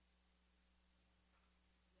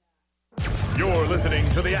You're listening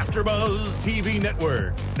to the AfterBuzz TV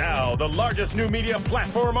Network, now the largest new media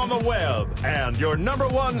platform on the web, and your number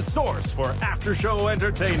one source for after-show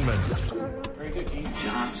entertainment. Very good, Dean.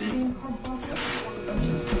 Johnson.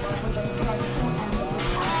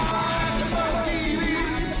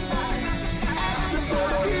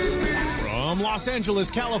 From Los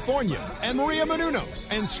Angeles, California, and Maria Menounos,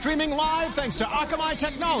 and streaming live thanks to Akamai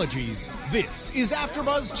Technologies, this is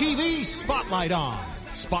AfterBuzz TV Spotlight On.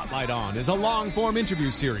 Spotlight On is a long-form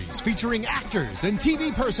interview series featuring actors and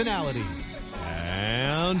TV personalities.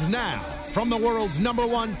 And now, from the world's number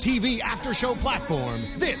one TV after-show platform,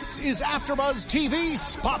 this is AfterBuzz TV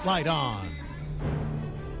Spotlight On.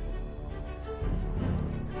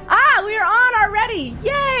 We are on already.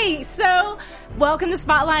 Yay! So, welcome to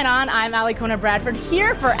Spotlight On. I'm Alikona Bradford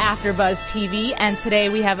here for AfterBuzz TV, and today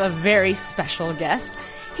we have a very special guest.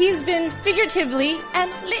 He's been figuratively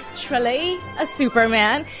and literally a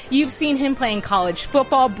Superman. You've seen him playing college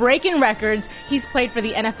football, breaking records. He's played for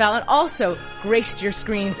the NFL and also graced your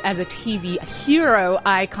screens as a TV hero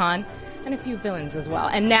icon and a few villains as well.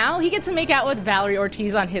 And now he gets to make out with Valerie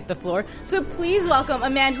Ortiz on Hit the Floor. So please welcome a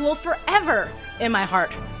man who will forever, in my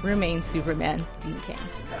heart, remain Superman, Dean Cain.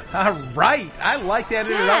 All right. I like that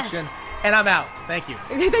introduction. Yes. And I'm out. Thank you.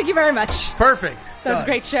 Thank you very much. Perfect. That was a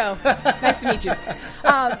great show. Nice to meet you.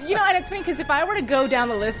 And it's funny because if I were to go down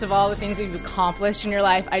the list of all the things that you've accomplished in your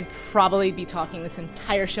life, I'd probably be talking this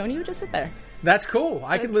entire show and you would just sit there. That's cool.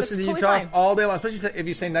 I can listen to you totally talk fine. all day long, especially if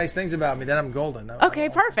you say nice things about me. Then I'm golden. Okay,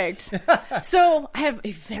 perfect. So I have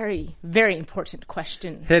a very, very important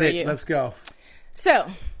question Hit for it. you. Let's go. So, at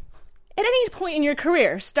any point in your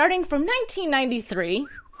career, starting from 1993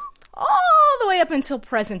 all the way up until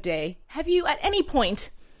present day, have you at any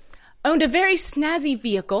point owned a very snazzy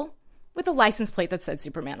vehicle with a license plate that said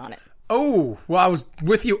Superman on it? Oh, well, I was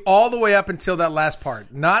with you all the way up until that last part.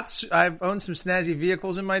 I've owned some snazzy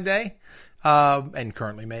vehicles in my day, and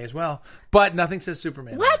currently may as well, but nothing says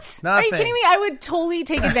Superman. What? Nothing. Are you kidding me? I would totally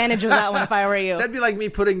take advantage of that one if I were you. That'd be like me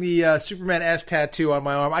putting the Superman S tattoo on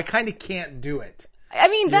my arm. I kind of can't do it. I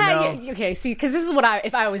mean, know? See, because this is what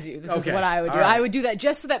if I was you, this is what I would do. Right. I would do that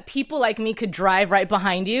just so that people like me could drive right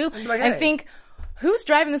behind you like, and hey. think, who's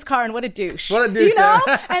driving this car and what a douche. What a douche. You know?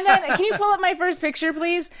 And then, can you pull up my first picture,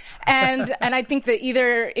 please? And I think that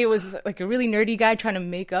either it was like a really nerdy guy trying to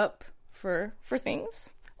make up for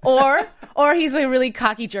things, or he's a really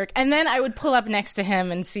cocky jerk. And then I would pull up next to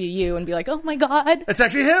him and see you and be like, oh my God. It's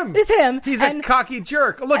actually him. It's him. He's a cocky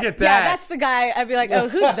jerk. Look at that. Yeah, that's the guy. I'd be like, oh,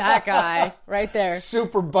 who's that guy right there?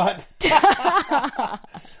 Super butt. I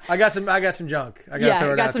got some junk. I gotta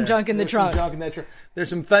throw it got out some there. junk in the There's trunk. Some junk in that trunk. There's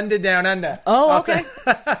some thunder down under. Oh, okay.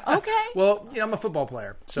 Okay. Well, I'm a football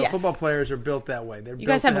player, so Yes. Football players are built that way. You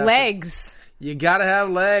guys have legs. You gotta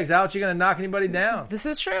have legs. How else you gonna knock anybody down? This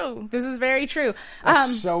is true. This is very true.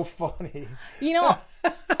 That's so funny. You know,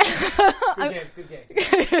 Good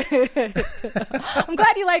game. I'm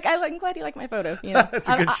glad you like my photo. You know, That's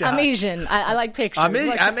a good shot. I'm Asian. I like pictures. I'm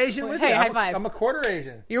Asian with you. Hey, high five. I'm a quarter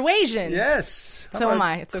Asian. You're Asian. Yes. So am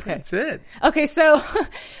I. It's okay. That's it. Okay, so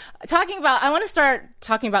I want to start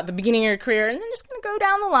talking about the beginning of your career and then just going to go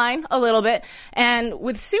down the line a little bit. And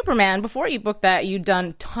with Superman, before you booked that, you'd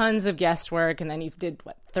done tons of guest work and then you did,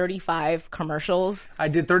 35 commercials? I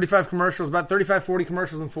did 35 commercials, about 35, 40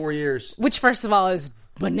 commercials in 4 years. Which, first of all, is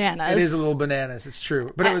bananas. It is a little bananas. It's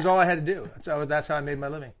true. But it was all I had to do. That's how I made my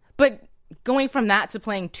living. But going from that to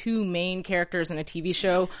playing two main characters in a TV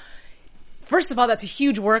show, first of all, that's a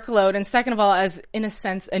huge workload. And second of all, as in a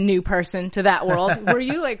sense, a new person to that world, were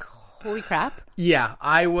you like, holy crap? Yeah,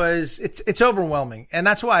 I was. It's overwhelming. And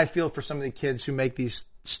that's why I feel for some of the kids who make these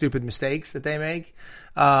stupid mistakes that they make.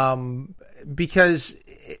 Because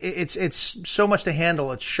it's so much to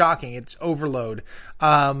handle. It's shocking. It's overload.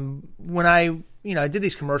 When I did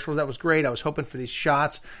these commercials, that was great. I was hoping for these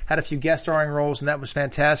shots, had a few guest starring roles, and that was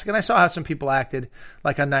fantastic. And I saw how some people acted,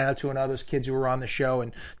 like on 90210, those kids who were on the show,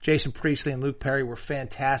 and Jason Priestley and Luke Perry were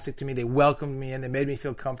fantastic to me. They welcomed me in. They made me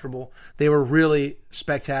feel comfortable. They were really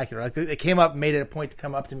spectacular. Like they came up, made it a point to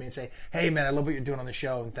come up to me and say, "Hey, man, I love what you're doing on the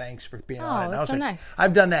show, and thanks for being on it." And that's I was so like, nice.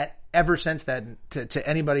 I've done that ever since that to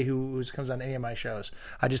anybody who comes on any of my shows.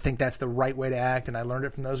 I just think that's the right way to act, and I learned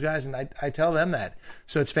it from those guys, and I tell them that.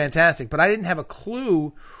 So it's fantastic. But I didn't have a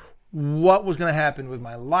clue what was going to happen with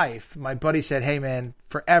my life. My buddy said, "Hey, man,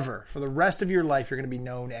 forever, for the rest of your life, you're going to be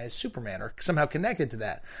known as Superman or somehow connected to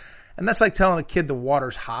that." And that's like telling a kid the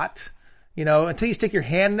water's hot. Until you stick your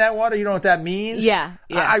hand in that water, you know what that means? Yeah.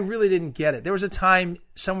 I really didn't get it. There was a time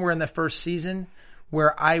somewhere in the first season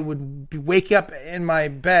where I would wake up in my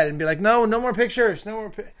bed and be like, no more pictures.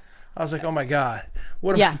 I was like, oh my God,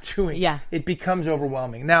 what am I doing? Yeah. It becomes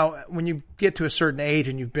overwhelming. Now, when you get to a certain age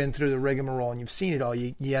and you've been through the rigmarole and you've seen it all,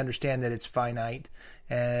 you understand that it's finite.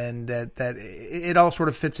 And that it all sort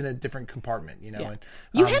of fits in a different compartment, you know. Yeah. And,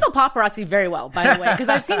 you handle paparazzi very well, by the way, because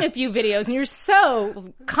I've seen a few videos and you're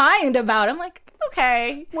so kind about it. I'm like,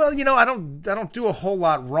 okay. Well, you know, I don't do a whole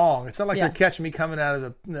lot wrong. It's not like they're catching me coming out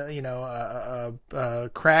of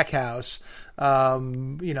the crack house,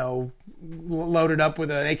 you know, loaded up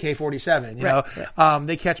with an AK-47. You know, right.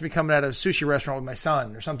 They catch me coming out of a sushi restaurant with my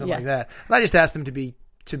son or something like that. And I just asked them to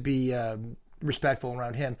be respectful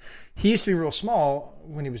around him. He used to be real small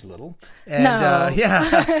when he was little. And,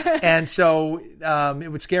 and so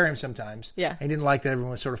it would scare him sometimes. Yeah. He didn't like that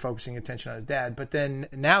everyone was sort of focusing attention on his dad. But then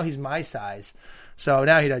now he's my size. So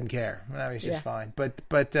now he doesn't care. Now he's just fine.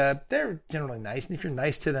 But they're generally nice. And if you're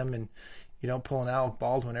nice to them and you don't pull an Alec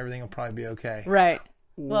Baldwin, everything will probably be okay. Right.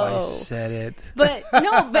 Whoa. I said it. But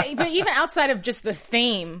even outside of just the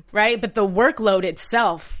fame, right? But the workload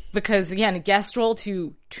itself, because again, a guest role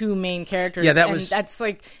to two main characters. Yeah, that's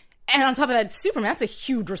like, and on top of that, Superman, that's a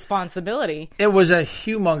huge responsibility. It was a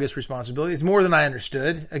humongous responsibility. It's more than I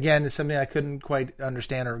understood. Again, it's something I couldn't quite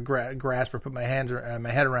understand or grasp or put my head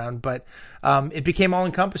around, but it became all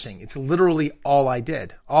encompassing. It's literally all I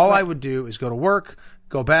did. All I would do is go to work,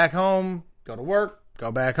 go back home, go to work,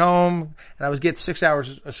 go back home, and I would get 6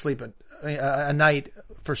 hours of sleep a night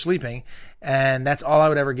for sleeping, and that's all I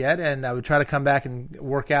would ever get. And I would try to come back and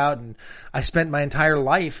work out, and I spent my entire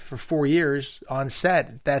life for 4 years on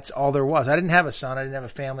set. That's all there was. I didn't have a son, I didn't have a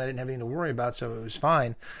family, I didn't have anything to worry about, so it was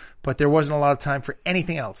fine. But there wasn't a lot of time for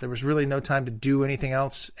anything else. There was really no time to do anything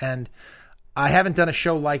else, and I haven't done a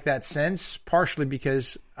show like that since, partially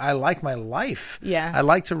because I like my life. Yeah. I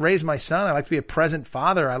like to raise my son. I like to be a present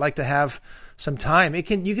father. I like to have some time. You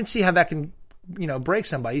can see how that can, you know, break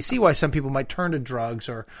somebody. You see why some people might turn to drugs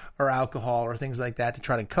or alcohol or things like that to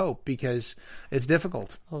try to cope, because it's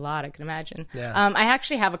difficult. A lot, I can imagine. Yeah. I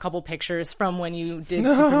actually have a couple pictures from when you did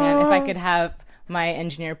Superman. If I could have my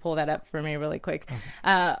engineer pull that up for me really quick.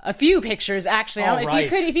 A few pictures, actually.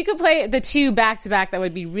 If you could play the two back to back, that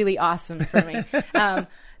would be really awesome for me.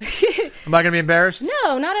 Am I going to be embarrassed?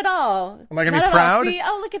 No, not at all. Am I going to be proud? See?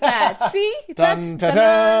 Oh, look at that. See? Dun, da,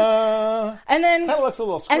 da. And then that looks a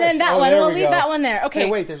little squished. And then that one. We'll leave that one there. Okay. Hey,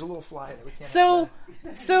 wait. There's a little fly there. We can't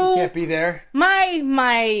so you can't be there.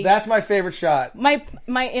 My That's my favorite shot. My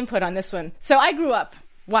input on this one. So I grew up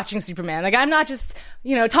watching Superman. Like, I'm not just,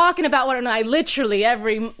 you know, talking about what I literally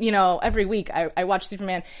every week I watch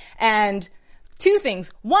Superman. And two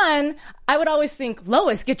things. One, I would always think,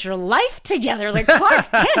 Lois, get your life together. Like, Clark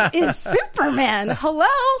Kent is Superman. Hello?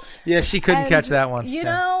 Yeah, she couldn't catch that one. You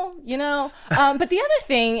know. But the other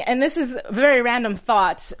thing, and this is a very random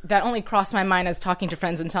thought that only crossed my mind as talking to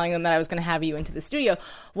friends and telling them that I was going to have you into the studio,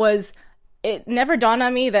 was it never dawned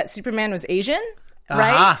on me that Superman was Asian,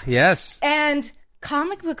 right? Ah, yes. And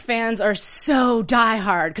comic book fans are so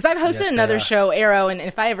diehard, because I've hosted another show, Arrow, and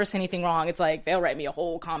if I ever say anything wrong, it's like they'll write me a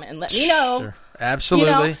whole comment and let me know. Sure.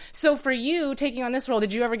 Absolutely. You know? So for you taking on this role,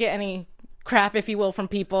 did you ever get any crap, if you will, from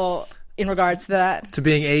people in regards to that? To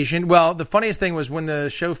being Asian? Well, the funniest thing was when the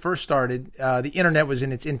show first started, the internet was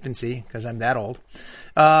in its infancy, because I'm that old.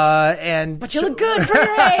 But you look good for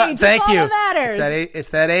your age. Thank you. All that matters. It's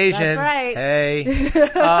that Asian. That's right. Hey.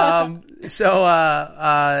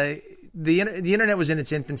 The internet was in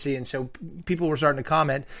its infancy, and so people were starting to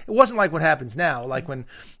comment. It wasn't like what happens now, like when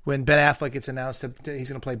Ben Affleck gets announced that he's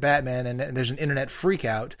going to play Batman, and there's an internet freak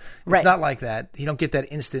out. It's not like that. You don't get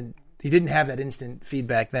that instant. You didn't have that instant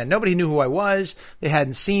feedback then. Nobody knew who I was. They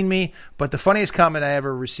hadn't seen me. But the funniest comment I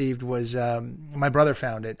ever received was my brother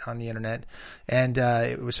found it on the internet, and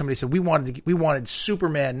it was somebody said we wanted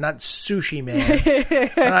Superman, not Sushi Man,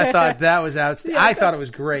 and I thought that was outstanding. I thought it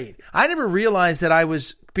was great. I never realized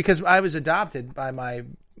that because I was adopted by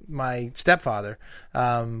my stepfather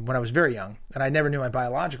when I was very young, and I never knew my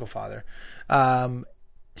biological father.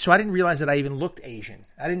 So I didn't realize that I even looked Asian.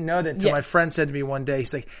 I didn't know that until my friend said to me one day,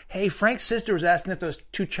 he's like, hey, Frank's sister was asking if those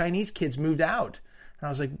two Chinese kids moved out. And I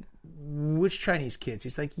was like, which Chinese kids?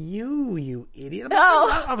 He's like, you idiot.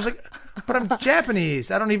 I was like, but I'm Japanese.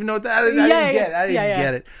 I don't even know what that. I didn't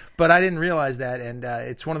get it. But I didn't realize that. And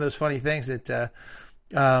it's one of those funny things that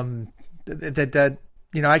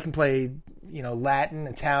you know, I can play, you know, Latin,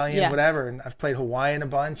 Italian, whatever, and I've played Hawaiian a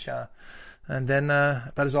bunch, and then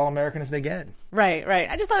about as all-American as they get. Right.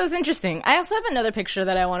 I just thought it was interesting. I also have another picture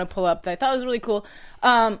that I want to pull up that I thought was really cool.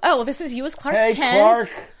 This is you as Clark Kent. Clark.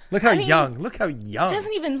 Look how young. Look how young.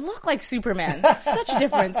 Doesn't even look like Superman. Such a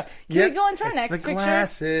difference. Can we go into our next picture?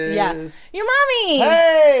 Glasses. Yeah. Your mommy.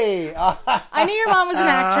 Hey! I knew your mom was an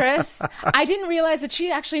actress. I didn't realize that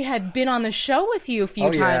she actually had been on the show with you a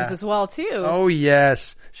few times as well, too. Oh,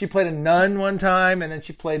 yes. She played a nun one time, and then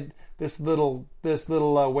she played this little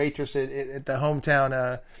waitress at the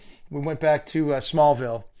hometown. We went back to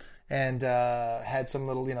Smallville and had some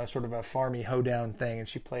little, sort of a farmy hoedown thing, and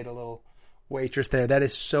she played a little waitress there. That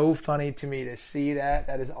is so funny to me to see that.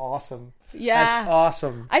 That is awesome. Yeah. That's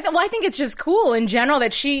awesome. I think it's just cool in general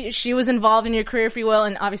that she was involved in your career, if you will,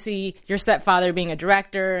 and obviously your stepfather being a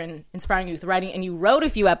director and inspiring you with writing, and you wrote a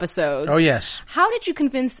few episodes. Oh, yes. How did you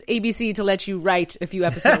convince ABC to let you write a few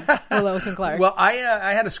episodes for Lois and Clark? Well, I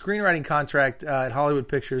had a screenwriting contract at Hollywood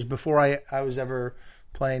Pictures before I was ever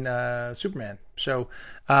playing Superman. So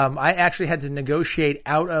I actually had to negotiate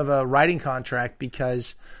out of a writing contract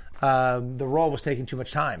because the role was taking too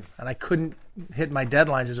much time, and I couldn't hit my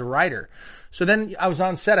deadlines as a writer. So then I was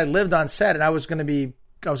on set. I lived on set, and I was going to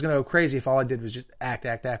go crazy if all I did was just act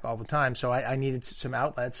all the time. So I needed some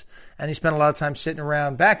outlets, and he spent a lot of time sitting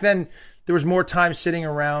around. Back then, there was more time sitting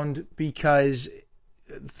around because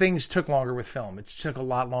things took longer with film. It took a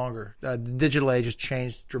lot longer. The digital age has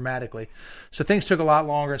changed dramatically. So things took a lot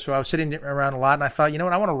longer. So I was sitting around a lot, and I thought, you know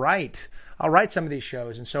what, I want to write. I'll write some of these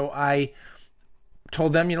shows. And so I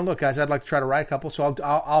told them, look, guys, I'd like to try to write a couple. So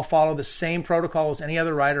I'll follow the same protocol as any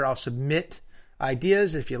other writer. I'll submit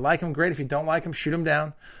ideas. If you like them, great. If you don't like them, shoot them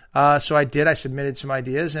down. So I did. I submitted some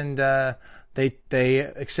ideas, and they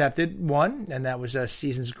accepted one, and that was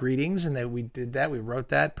Season's Greetings, and we did that. We wrote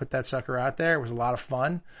that, put that sucker out there. It was a lot of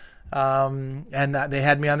fun. And they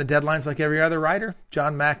had me on the deadlines like every other writer.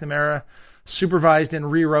 John McNamara supervised and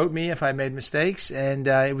rewrote me if I made mistakes, and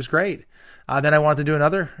it was great. Then I wanted to do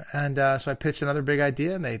another, and so I pitched another big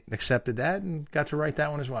idea, and they accepted that and got to write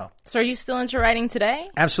that one as well. So are you still into writing today?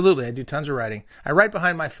 Absolutely. I do tons of writing. I write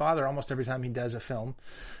behind my father almost every time he does a film,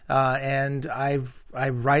 and I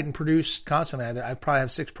write and produce constantly. I probably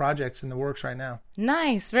have 6 projects in the works right now.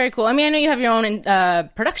 Nice. Very cool. I mean, I know you have your own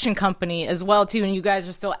production company as well, too, and you guys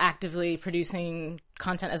are still actively producing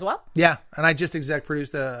content as well? Yeah, and I just exec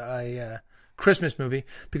produced a Christmas movie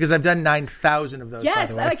because I've done 9,000 of those.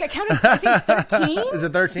 Yes, by the way. I counted, I think 13. Is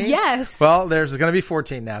it 13? Yes. Well, there's going to be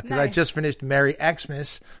 14 now because I just finished Merry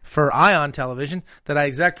Xmas for Ion Television that I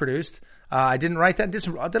exec produced. I didn't write that.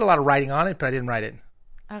 I did a lot of writing on it, but I didn't write it.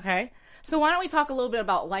 Okay. So why don't we talk a little bit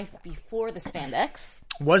about life before the spandex?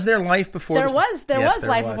 Was there life before? There was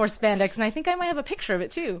life before spandex, and I think I might have a picture of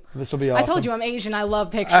it too. This will be awesome. I told you I'm Asian. I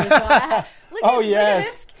love pictures. So look at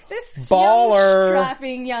this baller, young,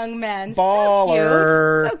 strapping young man.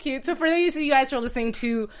 Baller. So cute. So for those of you guys who are listening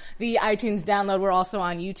to the iTunes download, we're also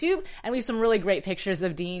on YouTube, and we have some really great pictures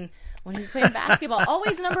of Dean when he's playing basketball.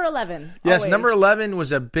 Always number 11. Yes, always. Number 11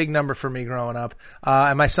 was a big number for me growing up.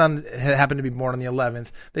 And my son happened to be born on the 11th.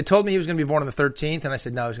 They told me he was going to be born on the 13th, and I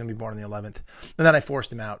said, no, he's going to be born on the 11th. And then I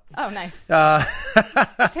forced him out. Oh, nice.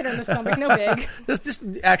 Just hit him in the stomach, no big. Just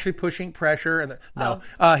actually pushing pressure. And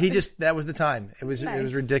that was the time. It was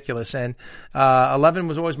ridiculous. And 11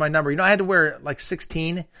 was always my number. I had to wear like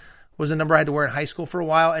 16 was a number I had to wear in high school for a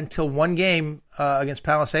while until one game against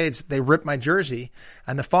Palisades, they ripped my jersey.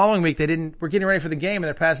 And the following week, we're getting ready for the game, and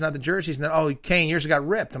they're passing out the jerseys. And then, Cain, yours got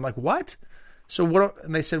ripped. I'm like, what? So what?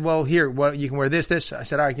 And they said, well, here, you can wear this. I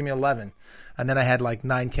said, all right, give me 11. And then I had like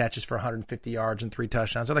 9 catches for 150 yards and 3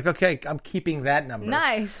 touchdowns. I'm like, okay, I'm keeping that number.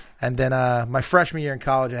 Nice. And then my freshman year in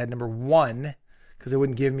college, I had number 1. Because they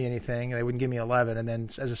wouldn't give me anything. They wouldn't give me 11. And then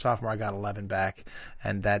as a sophomore, I got 11 back.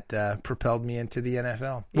 And that propelled me into the NFL.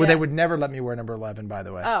 Yeah. Well, they would never let me wear number 11, by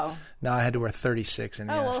the way. Oh. No, I had to wear 36 in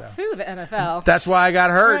the NFL. Oh, well, phew, the NFL. That's why I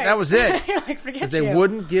got hurt. Right. That was it. You're like, forget you. Because they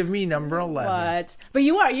wouldn't give me number 11. What? But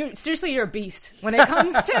you're a beast when it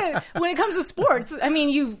comes to sports. I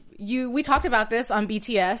mean, we talked about this on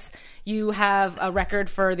BTS. You have a record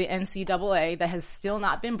for the NCAA that has still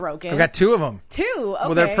not been broken. I've got 2 of them. 2? Okay.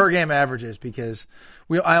 Well, they're per game averages because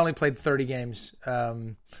I only played 30 games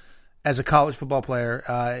as a college football player,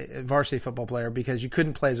 varsity football player, because you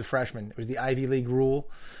couldn't play as a freshman. It was the Ivy League rule.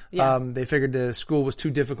 Yeah. They figured the school was too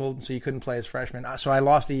difficult, so you couldn't play as freshman. So I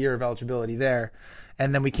lost a year of eligibility there.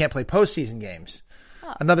 And then we can't play postseason games.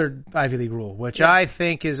 Oh. Another Ivy League rule, which I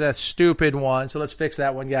think is a stupid one. So let's fix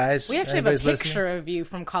that one, guys. We actually have a picture of you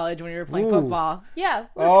from college when you were playing football. Yeah.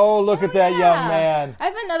 Look at that young man. I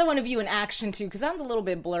have another one of you in action, too, because that one's a little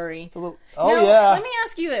bit blurry. Let me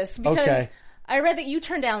ask you this, because I read that you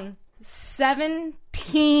turned down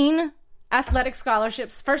 17 athletic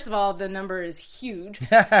scholarships. First of all, the number is huge.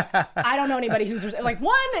 I don't know anybody who's... 1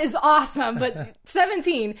 is awesome, but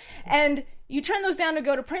 17. And... you turned those down to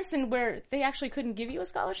go to Princeton, where they actually couldn't give you a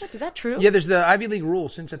scholarship. Is that true? Yeah, there's the Ivy League rule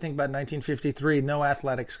since I think about 1953, no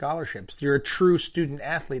athletic scholarships. You're a true student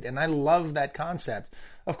athlete, and I love that concept.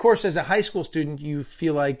 Of course, as a high school student, you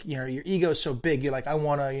feel like, your ego is so big. You're like, I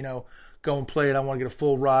want to, go and play it. I want to get a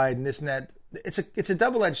full ride and this and that. It's a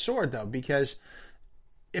double-edged sword, though, because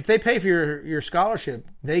if they pay for your scholarship,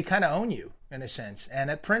 they kind of own you in a sense.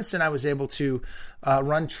 And at Princeton, I was able to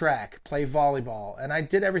run track, play volleyball, and I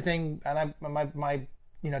did everything. And my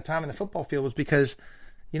time in the football field was because,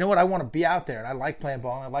 you know what, I want to be out there, and I like playing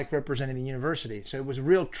ball, and I like representing the university. So it was a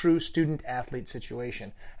real, true student-athlete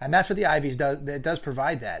situation, and that's what the Ivies does. It does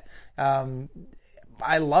provide that.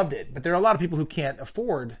 I loved it, but there are a lot of people who can't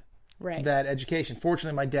afford that education.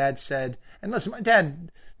 Fortunately, my dad said, and listen, my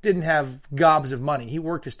dad didn't have gobs of money. He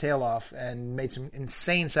worked his tail off and made some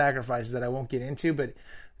insane sacrifices that I won't get into, but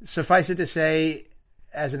suffice it to say,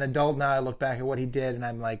 as an adult now, I look back at what he did, and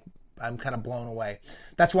I'm kind of blown away.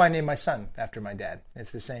 That's why I named my son after my dad. It's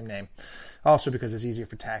the same name. Also because it's easier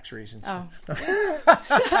for tax reasons. Oh.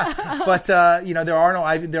 But, there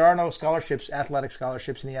are no scholarships, athletic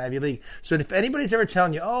scholarships in the Ivy League. So if anybody's ever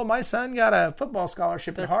telling you, oh, my son got a football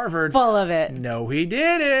scholarship at Harvard. Full of it. No, he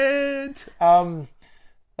didn't.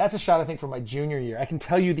 That's a shot, I think, for my junior year. I can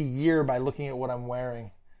tell you the year by looking at what I'm wearing.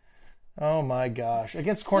 Oh, my gosh.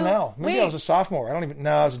 Against Cornell. Maybe I was a sophomore.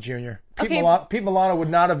 No, I was a junior. Pete Milano would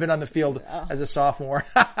not have been on the field as a sophomore.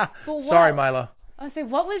 Sorry, Milo. I was saying,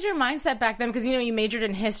 what was your mindset back then? Because, you majored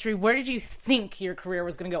in history. Where did you think your career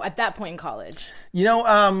was going to go at that point in college?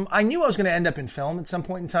 I knew I was going to end up in film at some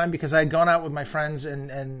point in time because I had gone out with my friends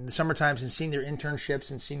and the summer times and seen their internships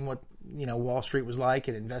and seen what, Wall Street was like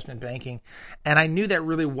and investment banking. And I knew that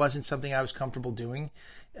really wasn't something I was comfortable doing.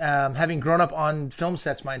 Having grown up on film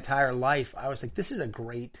sets my entire life, I was like, this is a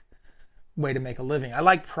great way to make a living. I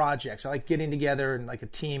like projects. I like getting together and like a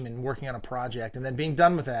team and working on a project and then being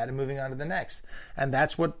done with that and moving on to the next. And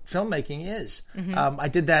that's what filmmaking is. Mm-hmm. I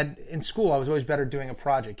did that in school. I was always better doing a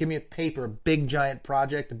project. Give me a paper, a big giant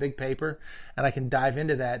project, a big paper, and I can dive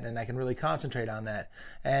into that and I can really concentrate on that.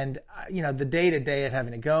 And, the day-to-day of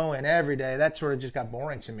having to go and every day, that sort of just got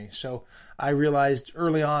boring to me. So I realized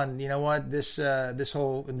early on, this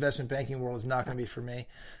whole investment banking world is not going to be for me.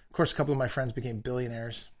 Of course, a couple of my friends became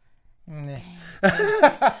billionaires.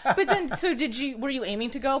 But then, so were you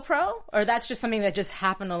aiming to go pro, or that's just something that just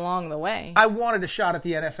happened along the way? I wanted a shot at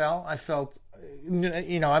the NFL. I felt,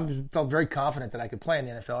 I felt very confident that I could play in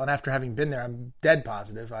the NFL. And after having been there, I'm dead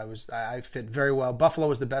positive. I fit very well. Buffalo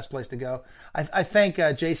was the best place to go. I thank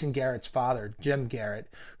Jason Garrett's father, Jim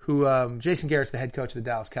Garrett, who Jason Garrett's the head coach of the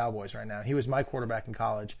Dallas Cowboys right now. He was my quarterback in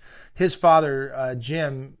college. His father,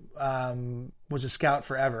 Jim, was a scout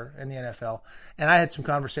forever in the NFL. And I had some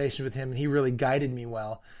conversations with him, and he really guided me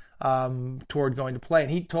well toward going to play. And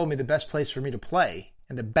he told me the best place for me to play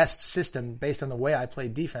and the best system based on the way I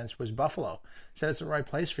played defense was Buffalo. He said, it's the right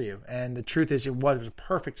place for you. And the truth is, it was a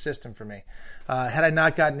perfect system for me. Had I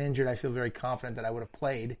not gotten injured, I feel very confident that I would have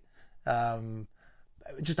played.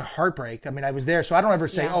 Just a heartbreak. I mean, I was there, so I don't ever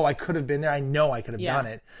say, oh, I could have been there. I know I could have done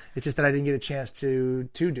it. It's just that I didn't get a chance to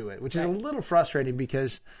do it, which is a little frustrating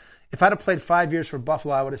because if I'd have played 5 years for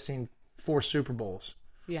Buffalo, I would have seen 4 Super Bowls.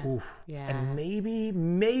 Yeah. Oof. Yeah. And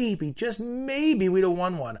maybe, just maybe we'd have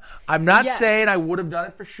won one. I'm not saying I would have done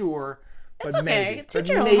it for sure, but it's okay. Maybe. Toot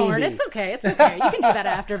your own horn. It's okay. You can do that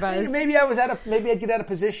after Buzz. Maybe I'd get out of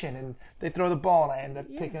position and they throw the ball and I end up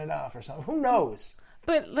picking it off or something. Who knows?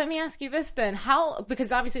 But let me ask you this then.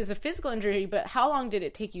 Because obviously it's a physical injury, but how long did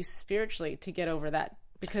it take you spiritually to get over that?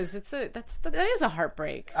 Because that is a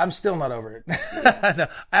heartbreak. I'm still not over it. No,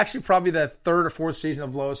 actually, probably the 3rd or 4th season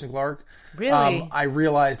of Lois and Clark. Really? I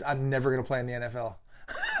realized I'm never going to play in the NFL.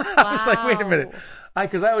 I was like, wait a minute.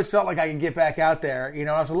 Because I always felt like I could get back out there.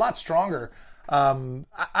 I was a lot stronger.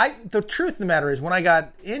 The truth of the matter is, when I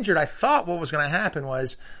got injured, I thought what was going to happen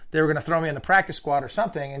was they were going to throw me in the practice squad or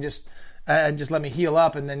something and just let me heal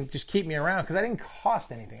up and then just keep me around because I didn't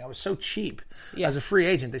cost anything. I was so cheap. As a free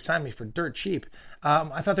agent. They signed me for dirt cheap.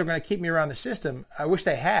 I thought they were going to keep me around the system. I wish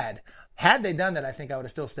they had. Had they done that, I think I would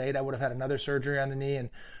have still stayed. I would have had another surgery on the knee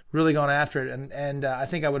and really gone after it. And I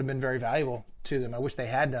think I would have been very valuable to them. I wish they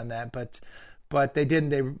had done that, but they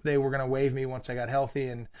didn't. They were going to waive me once I got healthy,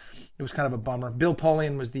 and it was kind of a bummer. Bill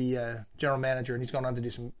Polian was the general manager, and he's gone on to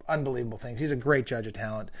do some unbelievable things. He's a great judge of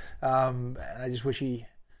talent. And I just wish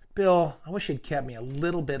Bill, I wish he'd kept me a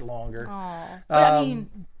little bit longer. Aww. I mean,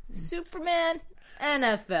 Superman,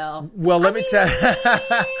 NFL. Well, let me tell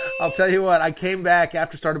I'll tell you what. I came back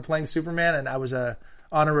after started playing Superman, and I was a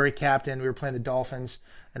honorary captain. We were playing the Dolphins,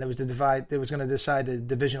 and it was going to decide the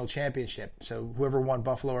divisional championship. So whoever won,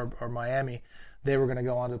 Buffalo or Miami, they were going to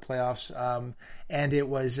go on to the playoffs. And it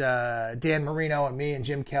was Dan Marino and me and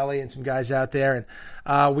Jim Kelly and some guys out there.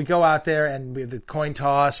 And we go out there and we have the coin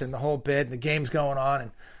toss and the whole bit. And the game's going on.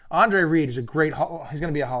 And Andre Reed is he's going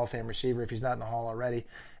to be a Hall of Fame receiver if he's not in the Hall already.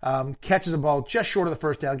 Catches a ball just short of the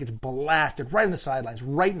first down, gets blasted right in the sidelines,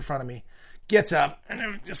 right in front of me. Gets up and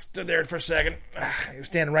I just stood there for a second. He was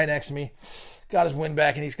standing right next to me. Got his wind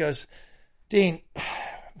back and he goes, Dean,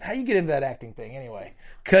 how you get into that acting thing anyway?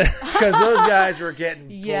 Because those guys were getting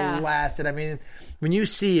blasted. I mean, when you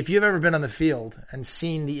see, if you've ever been on the field and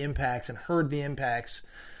seen the impacts and heard the impacts,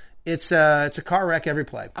 it's a car wreck every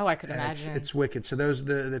play. Oh, I could imagine. It's wicked. So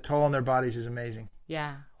the toll on their bodies is amazing.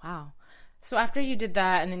 Yeah. Wow. So after you did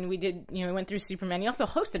that, and then we went through Superman, you also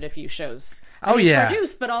hosted a few shows.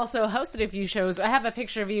 Produced, but also hosted a few shows. I have a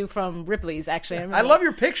picture of you from Ripley's, actually. I love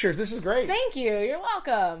your pictures. This is great. Thank you. You're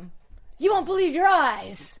welcome. You won't believe your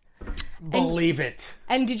eyes. Believe it.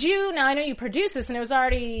 And did you, now I know you produced this and it was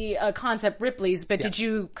already a concept, Ripley's, but did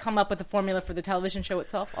you come up with a formula for the television show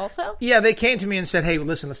itself also? Yeah, they came to me and said, hey,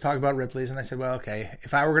 listen, let's talk about Ripley's. And I said, well, okay,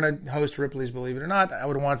 if I were going to host Ripley's, believe it or not, I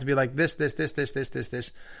would want it to be like this.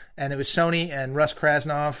 And it was Sony and Russ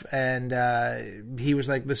Krasnoff, and he was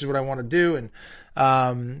like, this is what I want to do. And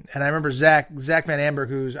I remember Zach Van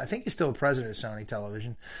Amberg, I think he's still the president of Sony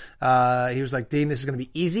Television. He was like, Dean, this is going to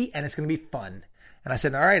be easy and it's going to be fun. And I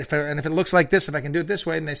said, all right, if it looks like this, if I can do it this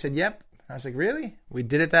way. And they said, yep. I was like, really? We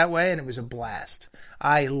did it that way, and it was a blast.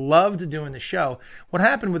 I loved doing the show. What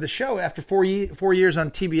happened with the show, after 4 years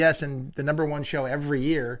on TBS and the number one show every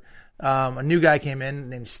year, a new guy came in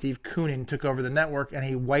named Steve Koonin, took over the network, and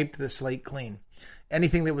he wiped the slate clean.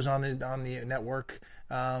 Anything that was on the network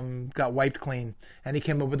got wiped clean. And he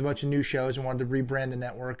came up with a bunch of new shows and wanted to rebrand the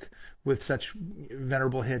network with such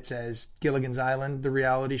venerable hits as Gilligan's Island, the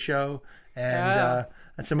reality show, and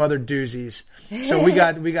some other doozies. So we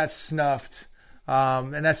got snuffed,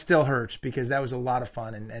 and that still hurts because that was a lot of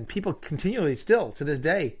fun, and people continually still to this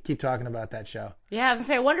day keep talking about that show. Yeah, I was gonna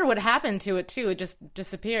say, I wonder what happened to it too. It just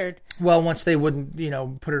disappeared. Well, once they wouldn't,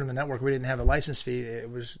 put it on the network, we didn't have a license fee.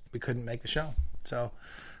 We couldn't make the show. So.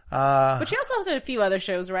 But you also hosted a few other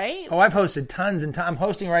shows, right? Oh, I've hosted tons and tons. I'm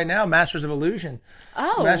hosting right now Masters of Illusion.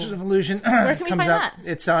 Oh. Masters of Illusion. Where can we find that?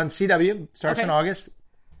 It's on CW. Starts in August.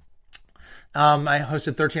 I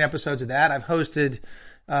hosted 13 episodes of that. I've hosted,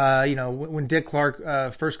 when Dick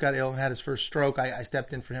Clark first got ill and had his first stroke, I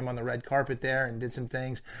stepped in for him on the red carpet there and did some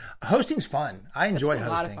things. Hosting's fun. I enjoy hosting. A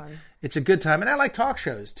lot of fun. It's a good time. And I like talk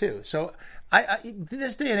shows, too. So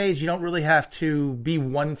this day and age, you don't really have to be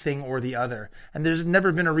one thing or the other. And there's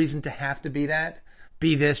never been a reason to have to be that,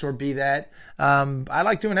 be this or be that. I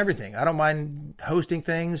like doing everything. I don't mind hosting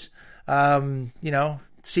things,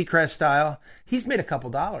 Seacrest style. He's made a couple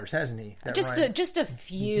dollars, hasn't he? Just a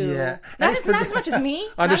few. Yeah. Not as much as me.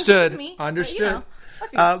 Understood. Understood.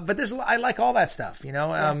 But I like all that stuff, I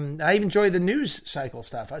even enjoy the news cycle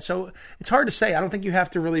stuff. So it's hard to say. I don't think you have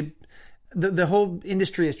to really. The whole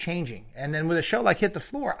industry is changing, and then with a show like Hit the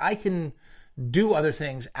Floor, I can do other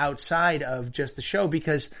things outside of just the show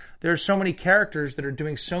because there are so many characters that are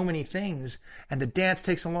doing so many things, and the dance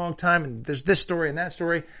takes a long time, and there's this story and that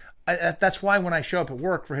story. That's why when I show up at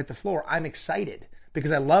work for Hit the Floor, I'm excited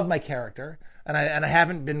because I love my character, and I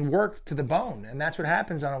haven't been worked to the bone, and that's what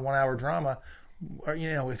happens on a 1 hour drama. Or,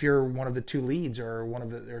 if you're one of the two leads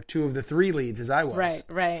or two of the three leads as I was.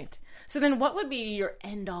 Right. So then what would be your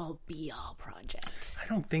end-all, be-all project? I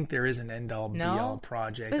don't think there is an end-all, be-all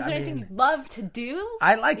project. Is there anything you'd love to do?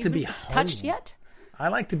 I like to be home. Touched yet? I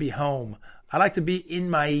like to be home. I like to be in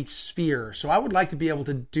my sphere. So I would like to be able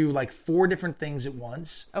to do like 4 different things at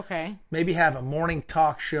once. Okay. Maybe have a morning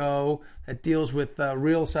talk show that deals with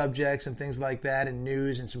real subjects and things like that, and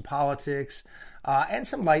news and some politics. And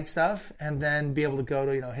some light stuff, and then be able to go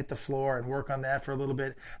to, Hit the Floor and work on that for a little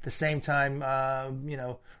bit. At the same time,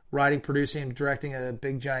 writing, producing, and directing a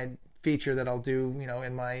big, giant feature that I'll do,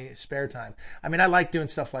 in my spare time. I mean, I like doing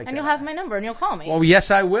stuff like that. And you'll have my number, and you'll call me. Well, yes,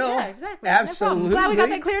 I will. Yeah, exactly. Absolutely. No, glad we got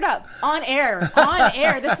that cleared up. On air.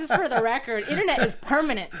 This is for the record. Internet is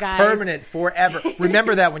permanent, guys. Permanent, forever.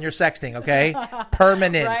 Remember that when you're sexting, okay?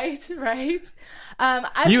 Permanent. Right.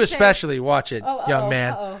 You especially watch it, young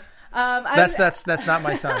man. Uh-oh. That's not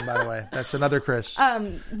my son, by the way. That's another Chris.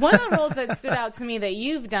 One of the roles that stood out to me that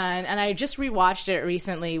you've done, and I just rewatched it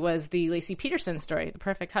recently, was the Lacey Peterson story, The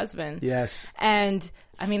Perfect Husband. Yes. And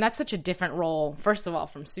I mean, that's such a different role, first of all,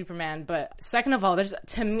 from Superman, but second of all, there's,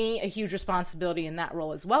 to me, a huge responsibility in that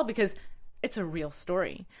role as well, because it's a real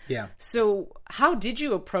story. Yeah. So how did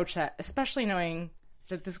you approach that, especially knowing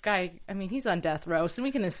that this guy, I mean, he's on death row, so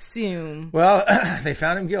we can assume. Well, they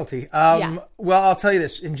found him guilty. Well, I'll tell you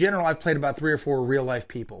this. In general, I've played about 3 or 4 real-life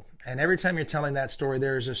people. And every time you're telling that story,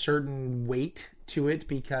 there's a certain weight to it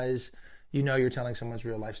because you know you're telling someone's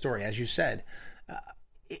real-life story. As you said,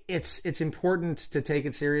 it's important to take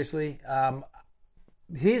it seriously.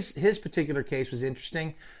 His particular case was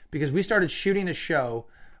interesting because we started shooting the show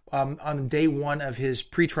on day 1 of his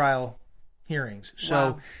pretrial hearings.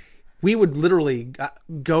 So we would literally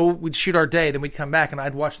we'd shoot our day, then we'd come back and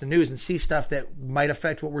I'd watch the news and see stuff that might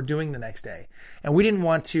affect what we're doing the next day. And we didn't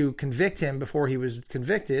want to convict him before he was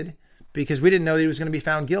convicted because we didn't know that he was going to be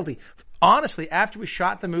found guilty. Honestly, after we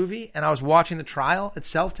shot the movie and I was watching the trial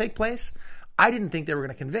itself take place, I didn't think they were going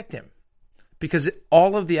to convict him because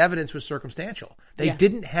all of the evidence was circumstantial. They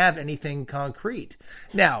didn't have anything concrete.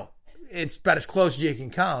 Now, it's about as close as you can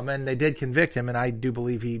come, and they did convict him, and I do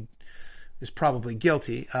believe he is probably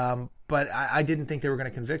guilty, but I didn't think they were going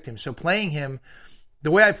to convict him. So playing him,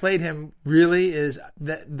 the way I played him really is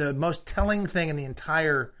the most telling thing in the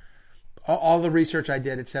entire, all the research I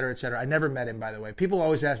did, et cetera, et cetera. I never met him, by the way. People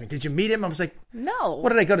always ask me, did you meet him? I was like, no. What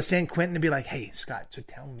did I go to San Quentin and be like, hey, Scott, so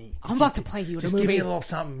tell me. I'm about to play you in a movie. Just give me a little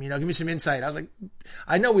something, give me some insight. I was like,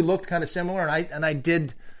 I know we looked kind of similar, and I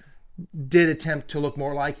did attempt to look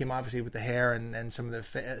more like him, obviously with the hair and some of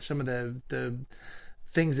the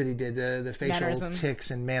things that he did, the facial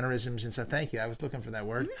tics and mannerisms and stuff. Thank you. I was looking for that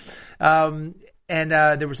word.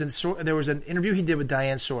 There was an interview he did with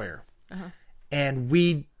Diane Sawyer, and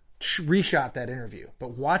we reshot that interview.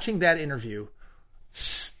 But watching that interview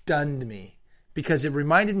stunned me because it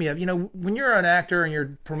reminded me of, when you're an actor and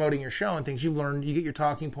you're promoting your show and things, you get your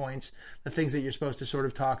talking points, the things that you're supposed to sort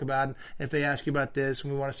of talk about. And if they ask you about this,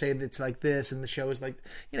 and we want to say that it's like this, and the show is like,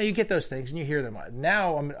 you get those things and you hear them.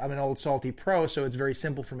 Now I'm an old salty pro, so it's very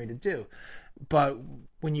simple for me to do. But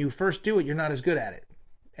when you first do it, you're not as good at it.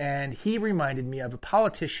 And he reminded me of a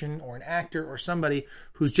politician or an actor or somebody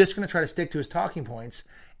who's just going to try to stick to his talking points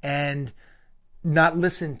and not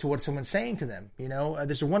listen to what someone's saying to them.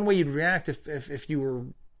 There's one way you'd react if you were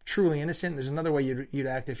truly innocent. There's another way you'd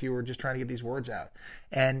act if you were just trying to get these words out.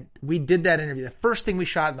 And we did that interview. The first thing we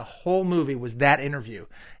shot in the whole movie was that interview.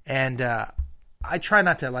 And I try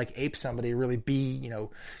not to ape somebody, really be,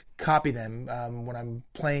 copy them when I'm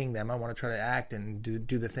playing them. I want to try to act and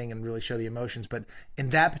do the thing and really show the emotions. But in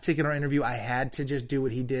that particular interview, I had to just do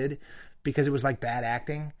what he did because it was like bad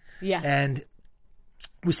acting. Yeah. And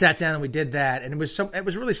we sat down and we did that, and it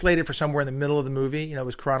was really slated for somewhere in the middle of the movie. It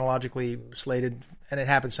was chronologically slated, and it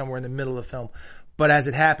happened somewhere in the middle of the film. But as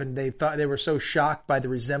it happened, they were so shocked by the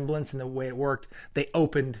resemblance and the way it worked, they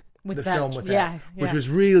opened the film with that, which was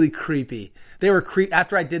really creepy. They were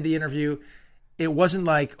after I did the interview. It wasn't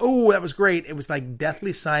like, oh, that was great. It was like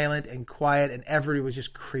deathly silent and quiet, and everybody was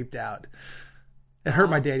just creeped out. It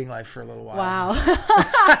hurt my dating life for a little while. Wow.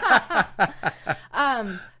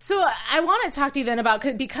 So I want to talk to you then about,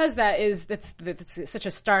 because that's such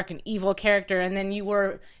a stark and evil character, and then you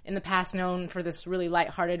were in the past known for this really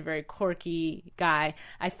lighthearted, very quirky guy.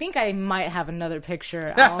 I think I might have another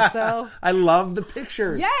picture also. I love the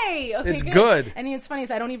pictures. Yay! Okay, it's good. And it's funny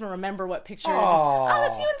is I don't even remember what picture it is. Oh,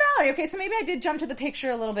 that's you and Valerie. Okay, so maybe I did jump to the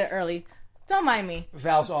picture a little bit early. Don't mind me.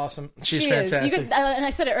 Val's awesome. She's she fantastic. and I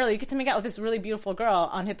said it earlier, you get to make out with this really beautiful girl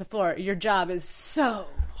on Hit the Floor. Your job is so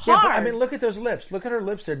hard. Yeah, but look at those lips. Look at her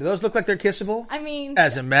lips there. Do those look like they're kissable?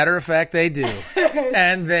 As a matter of fact, they do.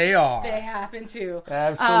 And they are. They happen to.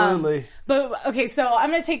 Absolutely. But, okay, so I'm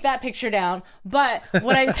going to take that picture down. But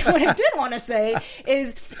what I did want to say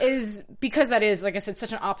is because that is, like I said,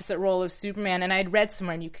 such an opposite role of Superman, and I'd read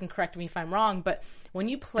somewhere, and you can correct me if I'm wrong, but when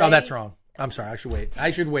you play... Oh, that's wrong. I'm sorry. I should wait.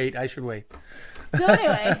 So anyway,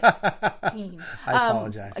 Dean, I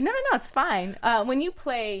apologize. No, it's fine. When you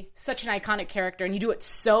play such an iconic character and you do it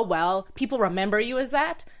so well, people remember you as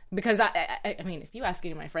that. Because I mean, if you ask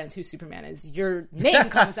any of my friends who Superman is, your name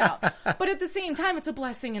comes out. But at the same time, it's a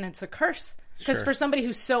blessing and it's a curse. Because for somebody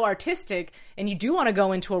who's so artistic and you do want to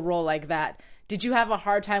go into a role like that, did you have a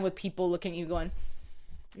hard time with people looking at you going,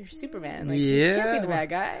 you're Superman. You can't be the bad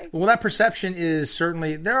guy. Well, that perception is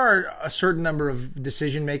certainly... There are a certain number of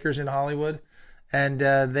decision makers in Hollywood, and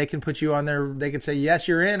they can put you on there. They can say, yes,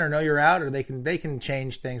 you're in, or no, you're out, or they can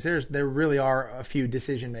change things. There really are a few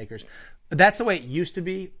decision makers. That's the way it used to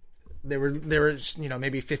be. There was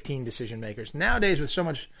maybe 15 decision makers. Nowadays, with so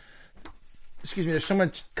much... there's so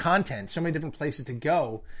much content, so many different places to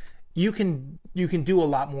go... You can do a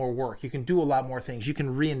lot more work. You can do a lot more things. You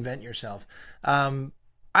can reinvent yourself.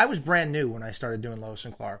 I was brand new when I started doing Lois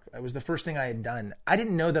and Clark. It was the first thing I had done. I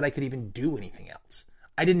didn't know that I could even do anything else.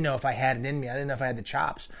 I didn't know if I had it in me. I didn't know if I had the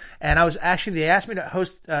chops. And they asked me to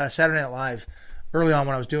host Saturday Night Live early on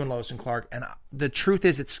when I was doing Lois and Clark. And the truth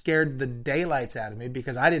is, it scared the daylights out of me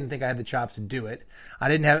because I didn't think I had the chops to do it. I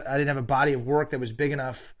didn't have a body of work that was big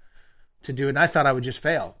enough to do it, and I thought I would just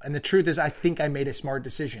fail. And the truth is, I think I made a smart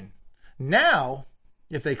decision. Now,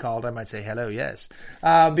 if they called, I might say hello, yes,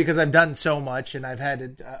 because I've done so much and I've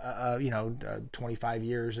had 25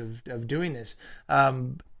 years of doing this.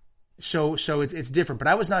 So it's different, but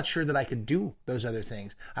I was not sure that I could do those other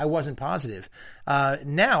things. I wasn't positive.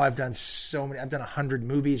 Now I've done I've done 100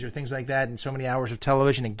 movies or things like that, and so many hours of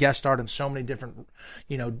television, and guest starred on so many different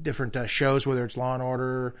shows, whether it's Law and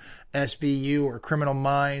Order, SVU, or Criminal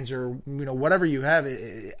Minds, or whatever you have.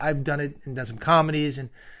 I've done it and done some comedies, and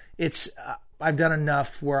I've done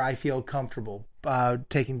enough where I feel comfortable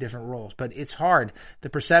taking different roles, but it's hard. The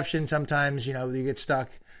perception sometimes, you get stuck.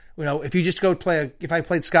 If you just go if I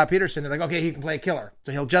played Scott Peterson, they're like, okay, he can play a killer.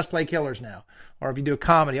 So he'll just play killers now. Or if you do a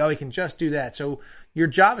comedy, he can just do that. So your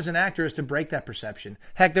job as an actor is to break that perception.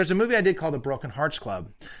 Heck, there's a movie I did called The Broken Hearts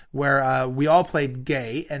Club where we all played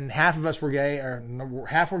gay, and half of us were gay, or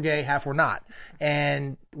half were gay, half were not.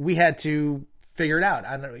 And we had to figure it out.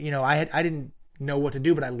 I didn't know what to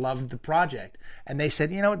do, but I loved the project. And they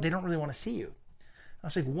said, they don't really want to see you. I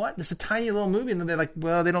was like, what? This is a tiny little movie. And they're like,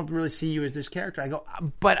 well, they don't really see you as this character. I go,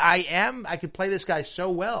 but I could play this guy so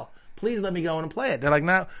well. Please let me go in and play it. They're like,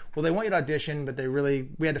 no, well, they want you to audition, but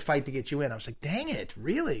we had to fight to get you in. I was like, dang it,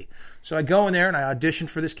 really? So I go in there and I auditioned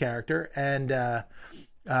for this character, and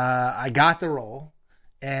I got the role.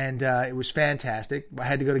 And it was fantastic. I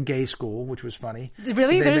had to go to gay school, which was funny.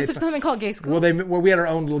 Really? There's such something called gay school? Well, we had our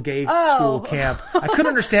own little gay school camp. I couldn't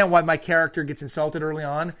understand why my character gets insulted early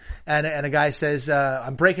on. And a guy says,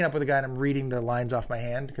 I'm breaking up with a guy and I'm reading the lines off my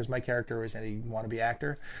hand because my character is a wannabe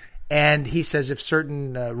actor. And he says, if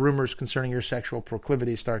certain rumors concerning your sexual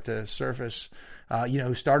proclivities start to surface,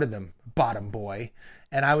 who started them? Bottom boy.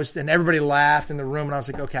 And everybody laughed in the room, and I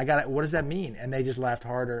was like, okay, I got it. What does that mean? And they just laughed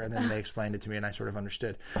harder, and then they explained it to me, and I sort of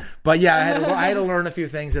understood. But yeah, I had to learn a few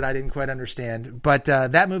things that I didn't quite understand. But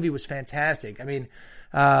that movie was fantastic. I mean,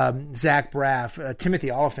 Zach Braff,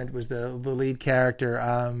 Timothy Oliphant was the lead character.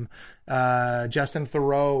 Justin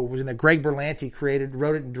Theroux was in there. Greg Berlanti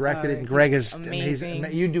wrote it and directed it, and Greg is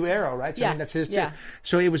amazing. You do Arrow, right? So yeah. I mean, that's his too. Yeah.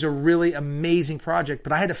 So it was a really amazing project,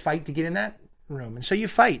 but I had to fight to get in that room, and so you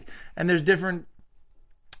fight, and there's different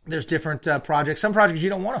projects. Some projects you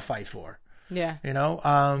don't want to fight for. Yeah.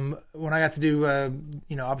 When I got to do,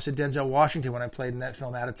 opposite Denzel Washington when I played in that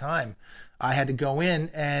film Out of Time, I had to go in,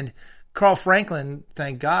 and Carl Franklin,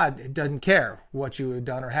 thank God, doesn't care what you had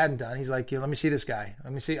done or hadn't done. He's like, let me see this guy.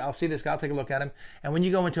 I'll see this guy. I'll take a look at him. And when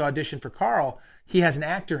you go into audition for Carl, he has an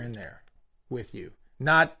actor in there with you.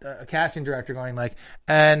 Not a casting director going like,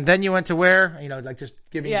 and then you went to where? Just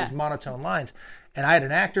giving these monotone lines. And I had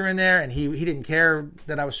an actor in there, and he didn't care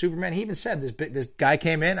that I was Superman. He even said this guy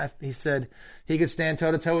came in. He said he could stand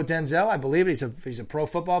toe to toe with Denzel. I believe it. He's a pro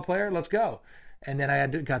football player. Let's go. And then I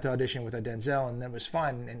got to audition with Denzel, and that was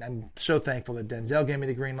fun. And I'm so thankful that Denzel gave me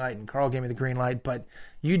the green light and Carl gave me the green light. But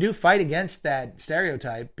you do fight against that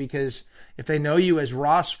stereotype, because if they know you as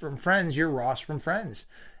Ross from Friends, you're Ross from Friends.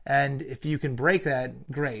 And if you can break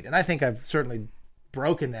that, great. And I think I've certainly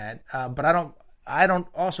broken that. But I don't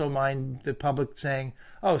also mind the public saying,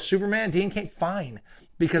 oh, Superman, Dean Cain, fine.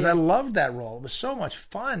 Because I loved that role. It was so much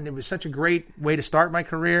fun. It was such a great way to start my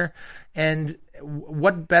career. And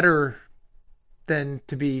what better than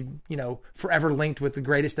to be, forever linked with the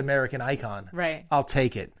greatest American icon. Right. I'll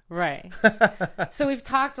take it. Right. So we've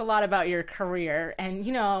talked a lot about your career, and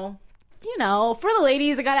for the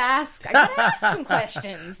ladies, I gotta ask some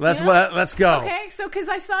questions. Let's go. Okay, so because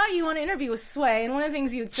I saw you on an interview with Sway, and one of the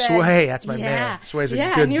things you'd said, Sway, that's my man. Sway's a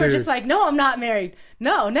good dude. And you were just like, no, I'm not married.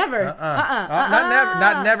 No, never.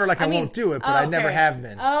 Not never. Like I won't do it, but I never have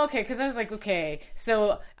been. Oh, okay, because I was like, okay,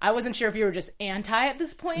 so I wasn't sure if you were just anti at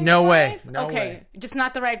this point. No way. Life. No okay, way. Just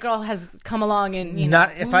not the right girl has come along and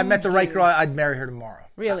if I met the right girl, I'd marry her tomorrow.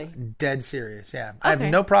 Really? Dead serious. Yeah. I have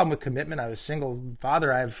no problem with commitment. I was a single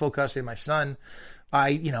father. I have full custody of my son.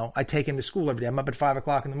 I take him to school every day. I'm up at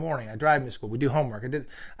 5:00 in the morning. I drive him to school. We do homework.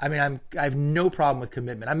 I have no problem with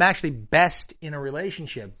commitment. I'm actually best in a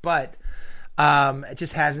relationship, but it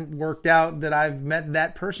just hasn't worked out that I've met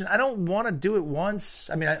that person. I don't want to do it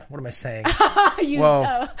once. I mean, what am I saying?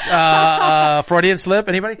 Freudian slip?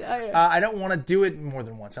 Anybody? I don't want to do it more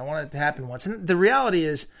than once. I want it to happen once. And the reality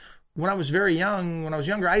is, when I was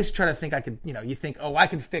younger, I used to try to think I could, you think, oh, I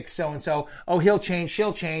can fix so-and-so. Oh, he'll change,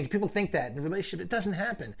 she'll change. People think that in a relationship. It doesn't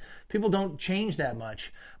happen. People don't change that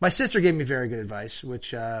much. My sister gave me very good advice,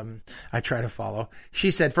 which I try to follow.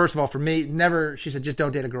 She said, first of all, for me, she said, just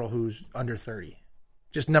don't date a girl who's under 30.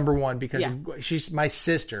 Just number one, because she's my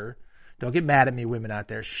sister. Don't get mad at me, women out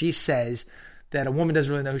there. She says that a woman doesn't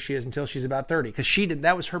really know who she is until she's about 30 because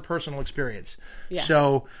that was her personal experience. Yeah.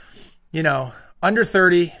 So, under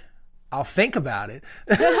 30, I'll think about it.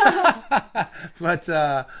 But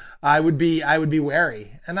I would be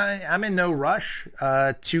wary. And I'm in no rush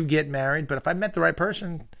to get married. But if I met the right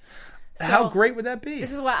person, how great would that be?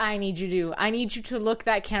 This is what I need you to do. I need you to look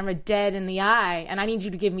that camera dead in the eye, and I need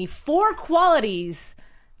you to give me 4 qualities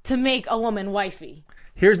to make a woman wifey.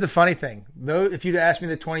 Here's the funny thing. Though, if you'd asked me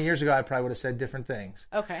that 20 years ago, I probably would have said different things.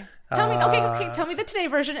 Okay. Tell me the today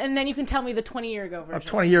version, and then you can tell me the 20-year-ago version.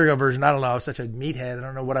 20-year-ago version, I don't know. I was such a meathead. I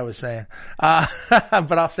don't know what I was saying.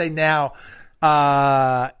 But I'll say now,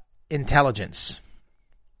 intelligence,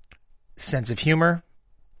 sense of humor.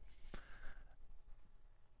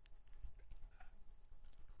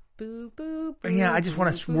 Boo, boo, boo, yeah, I just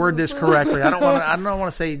want to word this correctly. I don't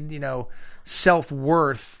want to say,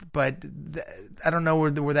 self-worth, but I don't know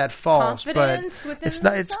where that falls. Confidence but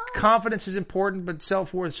within it's confidence is important, but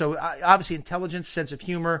self-worth. So obviously intelligence, sense of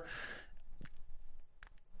humor,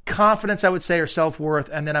 confidence, I would say, or self-worth.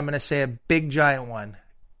 And then I'm going to say a big giant one,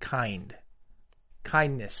 kindness.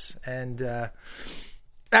 And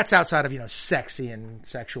that's outside of, sexy and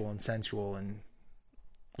sexual and sensual and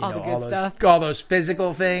all those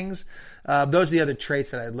physical things. Those are the other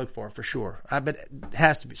traits that I'd look for sure. But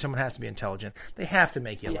someone has to be intelligent. They have to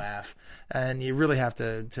make you laugh, and you really have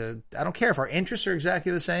to. I don't care if our interests are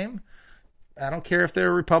exactly the same. I don't care if they're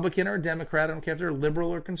a Republican or a Democrat. I don't care if they're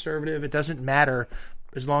liberal or conservative. It doesn't matter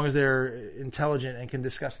as long as they're intelligent and can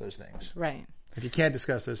discuss those things. Right. If you can't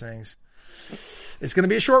discuss those things, it's going to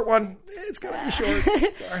be a short one. It's going to be short.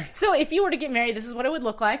 Sorry. So if you were to get married, this is what it would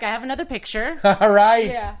look like. I have another picture. All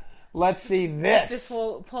right. Yeah. Let's see this. This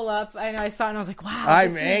will pull up. I know I saw it and I was like, wow.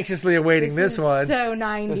 I'm anxiously awaiting this one. So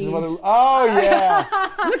 90s. This is oh, yeah.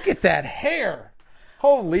 Look at that hair.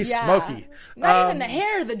 Holy smoky. Not even the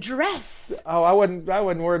hair, the dress. Oh, I wasn't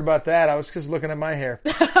worried about that. I was just looking at my hair.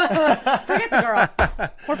 Forget the girl.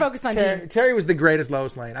 We're focused on Dean. Terry was the greatest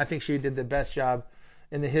Lois Lane. I think she did the best job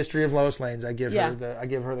in the history of Lois Lanes. I give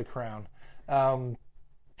her the crown.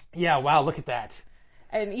 Yeah, wow, look at that.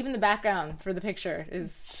 And even the background for the picture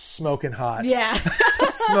is smoking hot. Yeah.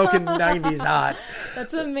 Smoking 90s hot.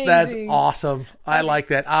 That's amazing. That's awesome. I like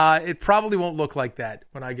that. It probably won't look like that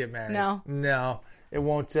when I get married. No. It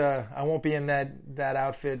won't. I won't be in that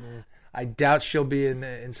outfit, and I doubt she'll be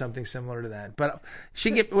in something similar to that. But she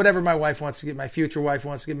can get whatever my future wife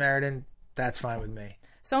wants to get married in. That's fine with me.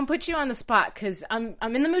 So I'm put you on the spot because I'm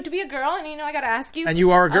in the mood to be a girl, and I got to ask you. And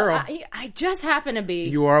you are a girl. I just happen to be.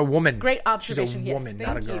 You are a woman. Great observation. She's a woman,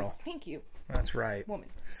 not a girl. Thank you. That's right. Woman.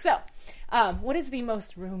 So, what is the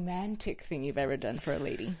most romantic thing you've ever done for a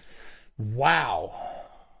lady? Wow.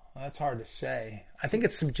 That's hard to say. I think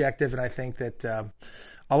it's subjective, and I think that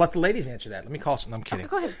I'll let the ladies answer that. Let me call some. I'm kidding.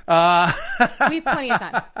 Go ahead. We have plenty of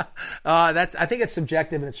time. I think it's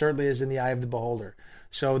subjective, and it certainly is in the eye of the beholder.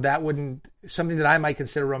 So that something that I might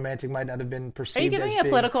consider romantic might not have been perceived as Are you giving me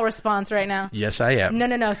a political response right now? Yes, I am.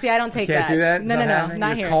 No. See, I don't take that. You can't do that? No, not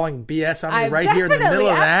You're here. Calling BS on me right here in the middle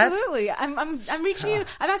of that? Absolutely. I'm reaching you.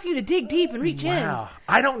 I'm asking you to dig deep and reach in. Wow.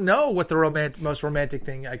 I don't know what the most romantic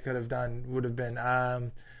thing I could have done would have been. I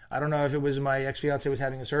don't know if it was my ex-fiance was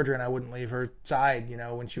having a surgery and I wouldn't leave her side,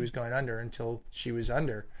 when she was going under until she was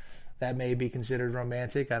under. That may be considered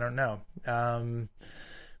romantic. I don't know.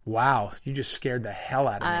 Wow, you just scared the hell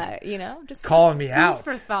out of me. Just calling me out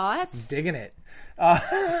for thoughts. Digging it. So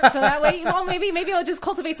that way, maybe I'll just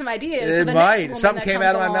cultivate some ideas. It might. Something came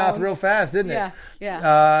out of my mouth real fast, didn't it?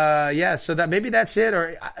 Yeah. So that maybe that's it.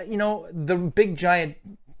 Or the big giant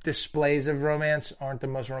displays of romance aren't the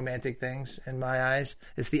most romantic things in my eyes.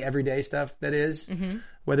 It's the everyday stuff that is. Mm-hmm.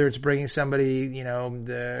 Whether it's bringing somebody,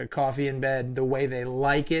 the coffee in bed the way they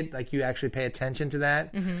like it, like you actually pay attention to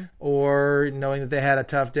that, mm-hmm. or knowing that they had a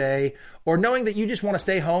tough day, or knowing that you just want to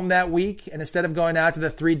stay home that week, and instead of going out to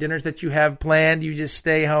the 3 dinners that you have planned, you just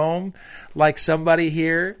stay home, like somebody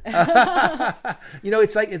here.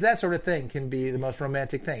 It's like if that sort of thing can be the most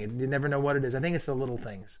romantic thing. You never know what it is. I think it's the little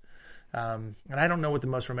things. And I don't know what the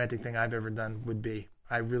most romantic thing I've ever done would be.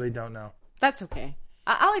 I really don't know. That's okay.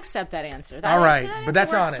 I'll accept that answer. All right, but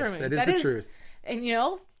that's honest. That is the truth. And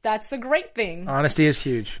that's the great thing. Honesty is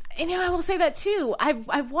huge. And I will say that too.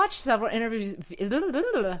 I've watched several interviews.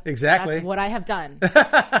 Exactly. That's what I have done.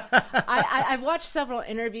 I've watched several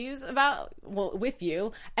interviews with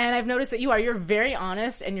you, and I've noticed that you're very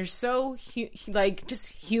honest, and you're so just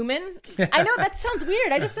human. I know that sounds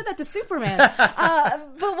weird. I just said that to Superman.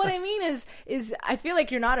 But what I mean is I feel like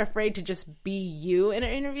you're not afraid to just be you in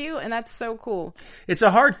an interview, and that's so cool. It's a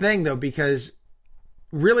hard thing though, because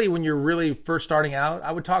really, when you're really first starting out,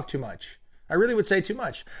 I would talk too much. I really would say too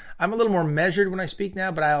much. I'm a little more measured when I speak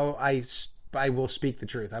now, but I will speak the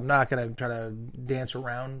truth. I'm not going to try to dance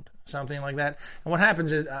around something like that. And what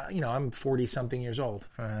happens is, I'm 40-something years old,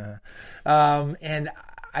 and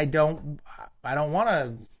I don't want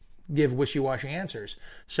to give wishy-washy answers.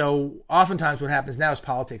 So oftentimes what happens now is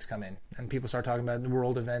politics come in, and people start talking about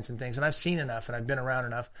world events and things. And I've seen enough, and I've been around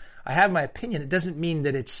enough. I have my opinion. It doesn't mean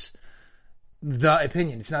that it's the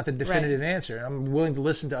opinion. It's not the definitive answer. I'm willing to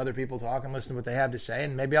listen to other people talk and listen to what they have to say,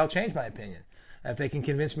 and maybe I'll change my opinion. If they can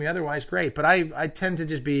convince me otherwise, great. But I tend to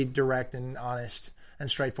just be direct and honest and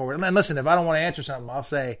straightforward. And listen, if I don't want to answer something, I'll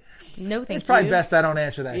say, no, thank you. It's probably best I don't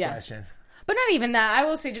answer that question. But not even that. I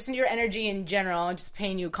will say just in your energy in general, and just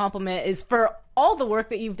paying you a compliment, is for all the work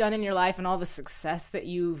that you've done in your life and all the success that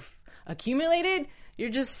you've accumulated, you're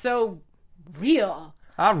just so real.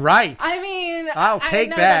 All right. I mean, I'll take I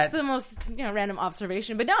know that. That's the most random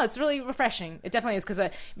observation, but no, it's really refreshing. It definitely is,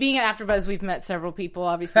 because being at AfterBuzz, we've met several people,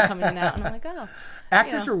 obviously coming in and out, and I'm like, oh.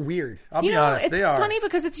 Actors are weird. I'll be honest. It's they are. funny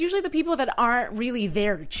because it's usually the people that aren't really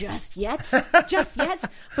there just yet,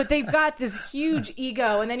 but they've got this huge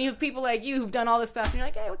ego, and then you have people like you who've done all this stuff, and you're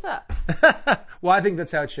like, hey, what's up? Well, I think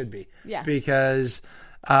that's how it should be. Yeah. Because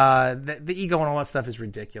the ego and all that stuff is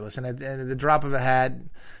ridiculous. And at the drop of a hat,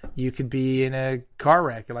 you could be in a car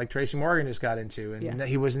wreck like Tracy Morgan just got into, and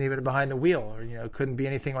he wasn't even behind the wheel, or couldn't be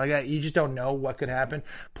anything like that. You just don't know what could happen.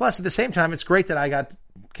 Plus, at the same time, it's great that I got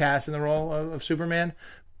cast in the role of Superman,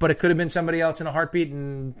 but it could have been somebody else in a heartbeat,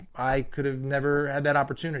 and I could have never had that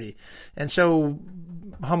opportunity. And so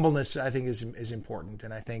humbleness, I think, is important.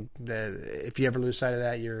 And I think that if you ever lose sight of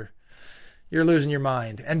that, you're losing your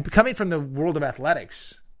mind. And coming from the world of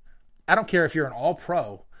athletics, I don't care if you're an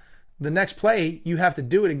all-pro. The next play, you have to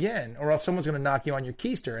do it again, or else someone's going to knock you on your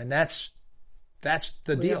keister, and that's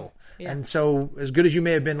the deal. Yeah. And so, as good as you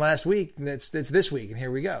may have been last week, it's this week, and here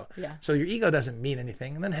we go. Yeah. So your ego doesn't mean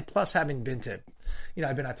anything. And then plus having been to,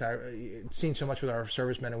 I've been out to, seen so much with our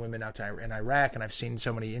servicemen and women out in Iraq, and I've seen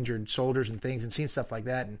so many injured soldiers and things, and seen stuff like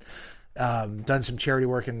that, and done some charity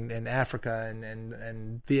work in Africa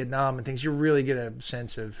and Vietnam and things. You really get a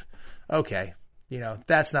sense of, okay,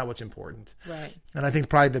 that's not what's important. Right. And I think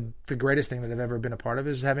probably the greatest thing that I've ever been a part of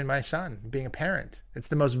is having my son, being a parent. It's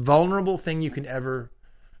the most vulnerable thing you can ever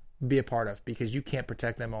be a part of, because you can't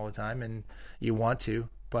protect them all the time, and you want to,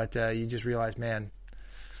 but you just realize, man,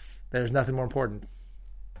 there's nothing more important.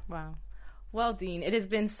 Wow. Well, Dean, it has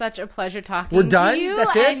been such a pleasure talking We're done? to you.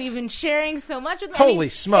 That's it? And you've been sharing so much with me. Holy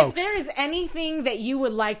smokes. If there is anything that you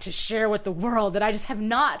would like to share with the world that I just have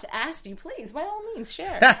not asked you, please, by all means,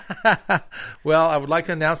 share. Well, I would like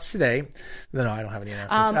to announce today. No, I don't have any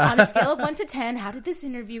announcements. On a scale of 1 to 10, how did this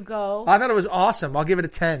interview go? I thought it was awesome. I'll give it a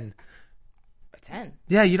 10. 10.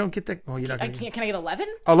 Yeah, you don't get that. Well, can I get 11?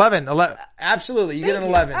 11. Absolutely. You get an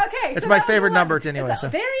 11. Okay. It's so my favorite number anyway. So.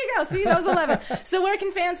 There you go. See, that was 11. So where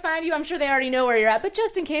can fans find you? I'm sure they already know where you're at, but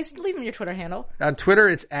just in case, leave them your Twitter handle. On Twitter,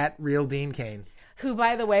 it's @RealDeanCain. Who,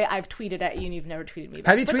 by the way, I've tweeted at you and you've never tweeted me back.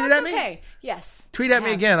 Have you tweeted at me? Okay. Yes. Tweet at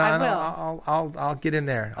me again. I will. I'll get in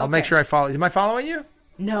there. I'll make sure I follow. Am I following you?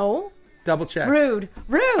 No. Double check. Rude.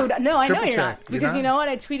 No, I know you're not. Because you know what?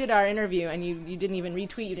 I tweeted our interview and you didn't even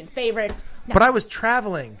retweet. You didn't favorite. No. But I was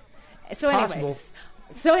traveling. So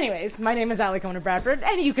anyways, my name is Alikona Bradford,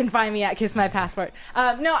 and you can find me at Kiss My Passport.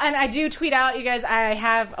 And I do tweet out, you guys. I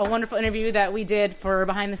have a wonderful interview that we did for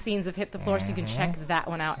Behind the Scenes of Hit the Floor, so you can check that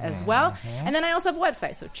one out as well. And then I also have a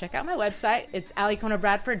website, so check out my website. It's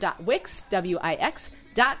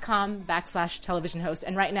alikonabradford.wix.com/television host.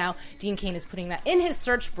 And right now, Dean Cain is putting that in his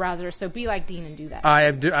search browser, so be like Dean and do that.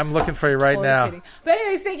 I'm looking for you right now. Kidding. But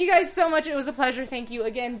anyways, thank you guys so much. It was a pleasure. Thank you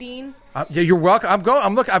again, Dean. Yeah, you're welcome. I'm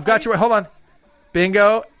looking. I've got you. Hold on.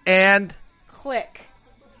 Bingo and click.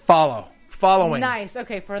 Following. Nice.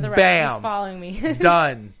 Okay, for the rest, Bam. He's following me.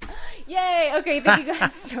 Done. Yay. Okay, thank you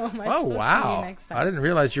guys so much. Oh, wow. See you next time. I didn't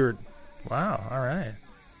realize you were... Wow, all right.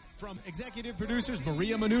 From executive producers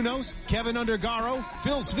Maria Menounos, Kevin Undergaro,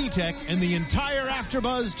 Phil Svitek, and the entire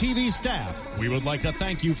AfterBuzz TV staff, we would like to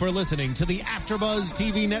thank you for listening to the AfterBuzz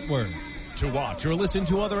TV network. To watch or listen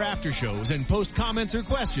to other after shows and post comments or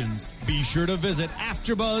questions, be sure to visit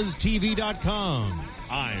AfterBuzzTV.com.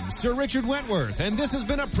 I'm Sir Richard Wentworth, and this has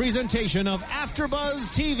been a presentation of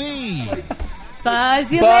AfterBuzz TV.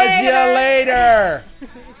 Buzz you later.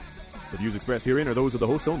 The views expressed herein are those of the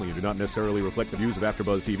hosts only and do not necessarily reflect the views of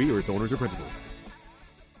AfterBuzz TV or its owners or principals.